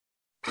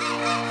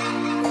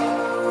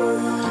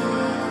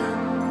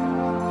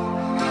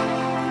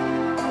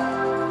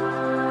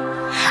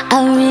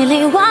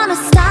뭐하는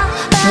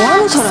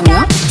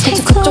사람이야?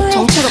 대체 그쪽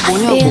정체가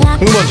뭐냐고.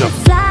 공반장.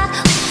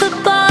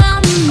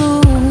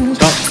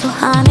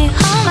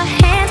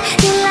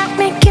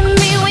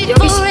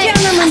 여기 식기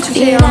하나만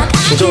주세요.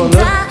 진짜 왔네?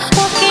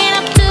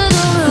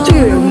 그쪽이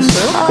왜 여기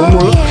있어요? 몰라?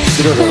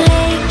 일하다가.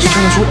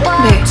 시청해줘?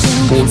 네.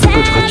 올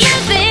때까지 같이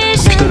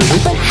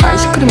기다려줘?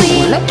 아이스크림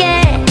먹을래?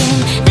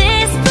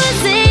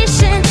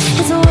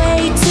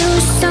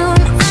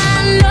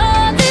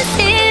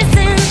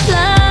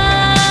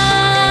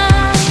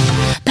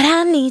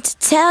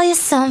 Tell you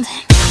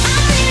something.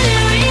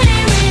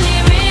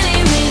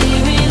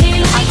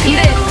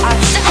 근데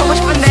진짜 가고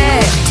싶은데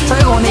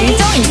저희가 오늘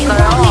일정이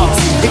있어요.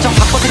 일정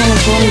바꿔드리면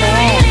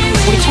좋은데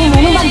우리 총무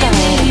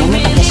홍반장이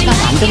오늘 밖에 시간이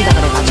안 된다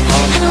그래가지고.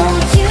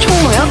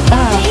 총무요? 응,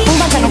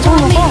 홍반장이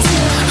총무고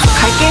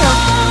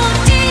갈게요.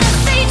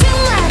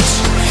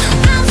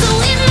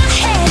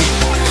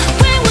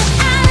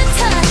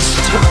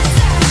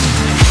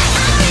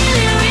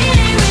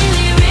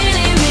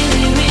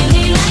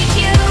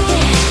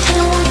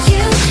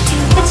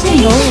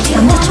 너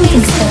남자친구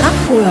있어요?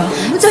 뭐야?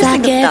 너무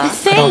잘생겼다.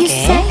 그러게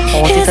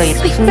어디서 이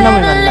순놈을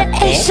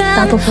만났대?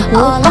 나도 보고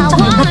깜짝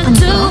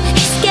놀랐다니까.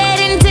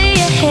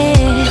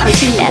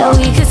 잘생겼다.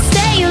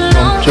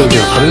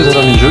 저기야 다른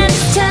사람인 줄?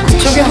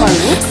 그쪽이야말로?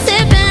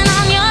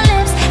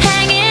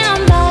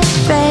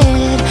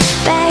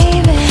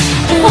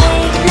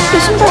 내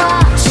신발.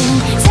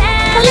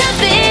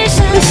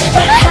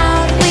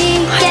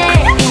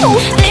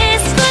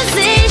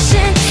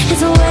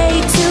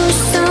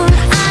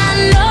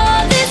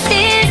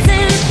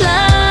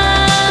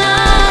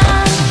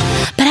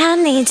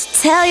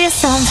 Tell you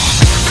something.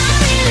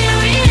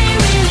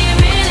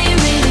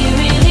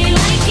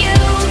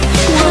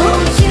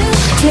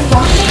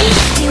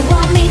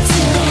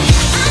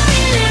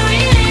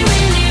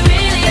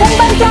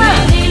 홍반장!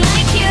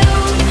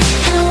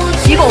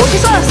 이거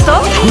어디서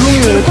왔어? 조용히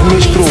해. 동네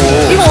시끄러워.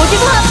 이거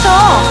어디서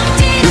왔어?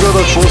 걔가 다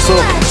주웠어.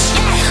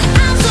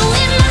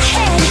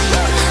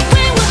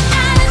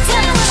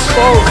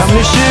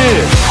 감리씨.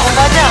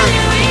 홍반장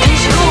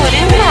지금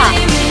어딘가?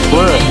 왜?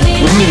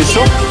 무슨 일 있어?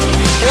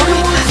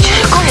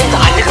 길거리에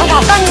난리가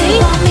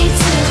났다니.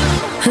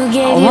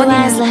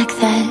 어머니는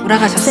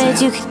돌아가셨어요.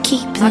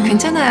 아,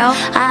 괜찮아요.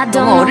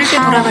 너무 어릴 때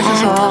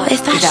돌아가셔서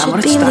이제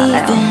아무렇지도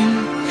않아요.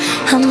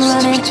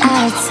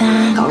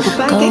 나 얼굴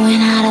빨개?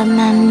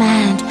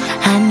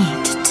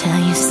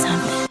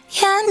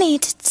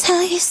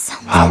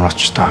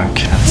 아무렇지도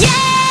않게.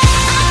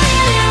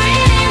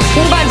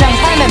 홍반장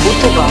삶의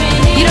모토가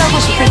일하고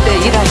싶을 때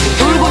일하고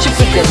놀고 싶을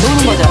때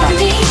노는 거잖아.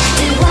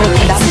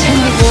 그렇게 남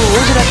챙기고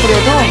오지랖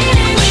부려도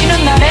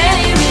쉬는 날에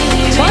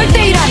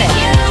절대 일 안 해.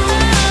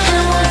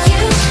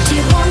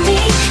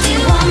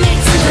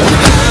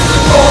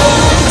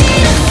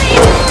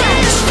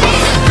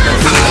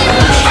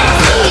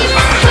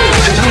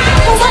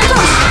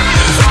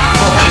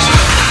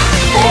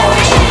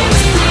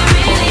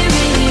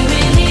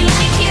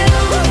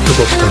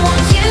 뜨겁다.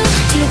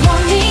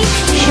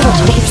 싫어,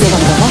 저렇게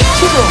뛰어간다고?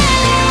 싫어.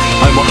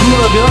 아니 뭐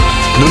한문합이야?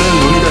 눈에는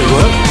눈이다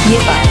이거야?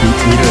 이해가.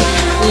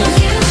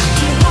 이래.